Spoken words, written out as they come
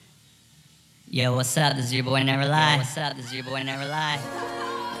Yo, what's up? This is your boy Never Lie. What's up? This is your boy Never Lie.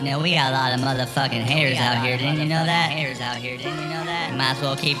 You know, we got a lot of motherfucking haters out here, didn't you know that? You might as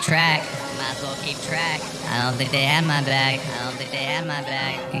well keep track. I don't think they had my back.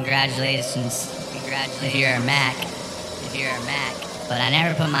 Congratulations. If you're a Mac. But I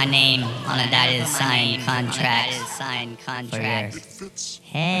never put my name on a dotted signed contract for your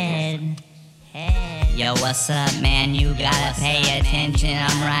head. Yo, what's up, man? You gotta pay attention.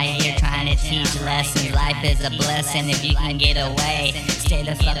 I'm right here trying to teach lessons. Life is a blessing if you can get away. Stay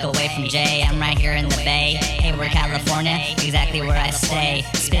the fuck away from Jay. I'm right here in the Bay. Hayward, California, exactly where I stay.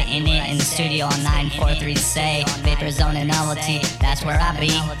 Spitting it in the studio on 943 say. Vapor Zone and Novelty, that's where I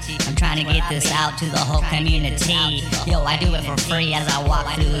be. I'm trying to get this out to the whole community. Yo, I do it for free as I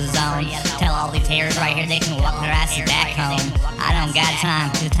walk through the zone. Tell all these haters right here they can walk their asses back home. I don't got time,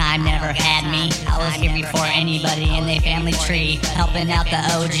 cause time never had me. I was here before anybody in their family tree, helping out the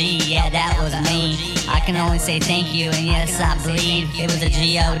OG, yeah, that was me. I can only say thank you, and yes, I believe it was a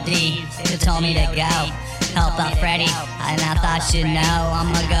G.O.D. who told me to go help out Freddie, and I thought you'd know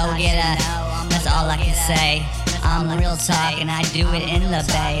I'ma go get a, that's all I can say. I'm real talk and I do it in the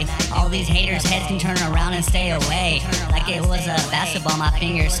Bay. All these haters' heads can turn around and stay away. Like it was a basketball, my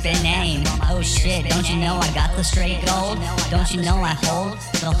fingers spin aim. Oh shit, don't you know I got the straight gold? Don't you know I hold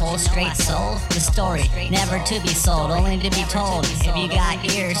the whole straight soul? The story, never to be sold, only to be told. If you got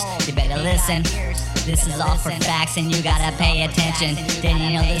ears, you better listen. This is all for facts and you gotta pay attention. Didn't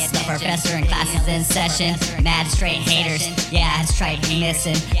you know this is the professor and classes in session? Mad straight haters, yeah, I straight be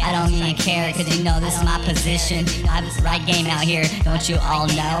missing. I don't even care cause you know this is my position. I'm the right game out here, don't you all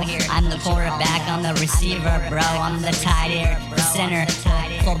know? I'm the quarterback, I'm the receiver, bro. I'm the tight end, the center,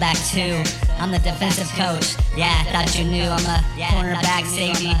 fullback too. I'm the defensive coach, yeah, I thought you knew. I'm a cornerback,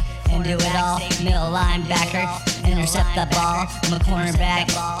 safety, and do it all. Middle linebacker, intercept the ball. I'm a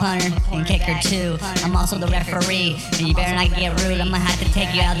cornerback, punter, and kicker too. I'm also the referee, and you better not get rude. I'ma have to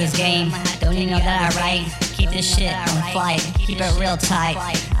take you out of this game. Don't you know that I write? Keep this shit on flight, keep it real tight.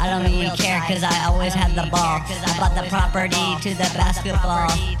 I don't even care cause I always had the ball. I bought the property to the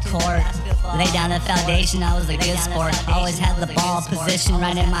basketball court. Lay down the foundation, I was a good sport. Always had the ball position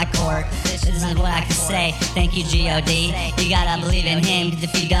right in my court. This is what I can say, thank you G.O.D. You gotta believe in him, cause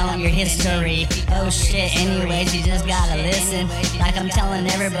if you don't, your history. Oh shit, anyways, you just gotta listen. Like I'm telling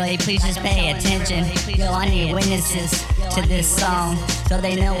everybody, please just pay attention. Yo, I need witnesses to this song, so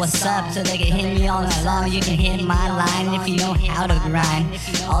they know what's up, so they can hit me all night long. You can hit my line if you know how to grind.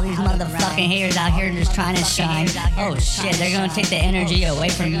 All these motherfucking haters out here just trying to shine. Oh shit, they're gonna take the energy away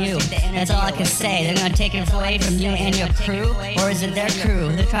from you. That's all I can say. They're gonna take it away from you and your crew, or is it their crew?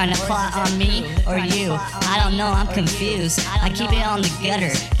 They're trying to plot on me or you. I don't know, I'm confused. I keep it on the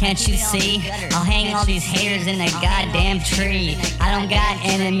gutter, can't you see? I'll hang all these haters in a goddamn tree. I don't got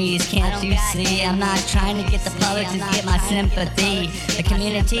enemies, can't you see? I'm not trying to get the public to get my sympathy. The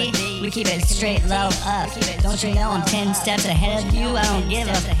community, we keep it straight low up. Don't you know I'm 10 steps ahead of you? I don't give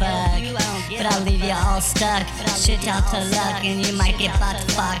a fuck, but I'll leave you all stuck. Shit out to luck and you might get butt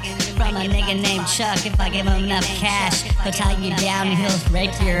fucked from a nigga named Chuck. If I give him enough cash, he'll tie you down and he'll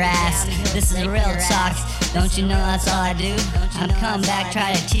rape your ass. This is real talk, don't you know that's all I do? I'm come back,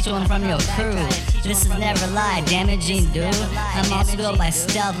 try to teach one from your crew. This is Never Lie, damaging dude. I'm also go by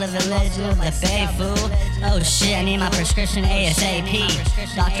stealth, live the legend of the Bay, fool. Oh shit, I need my prescription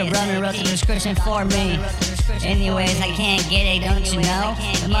ASAP. Dr. Brunner wrote the prescription for me. Anyways, I can't get it, don't you know?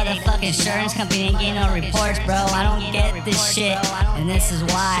 The motherfucking insurance company ain't getting no reports, bro. I don't get this shit, and this is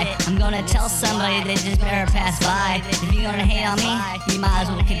why I'm gonna tell somebody they just better pass by. If you're gonna hate on me, you might as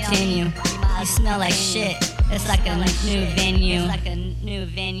well continue. You smell like shit. It's like a new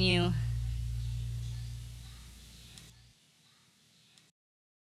venue.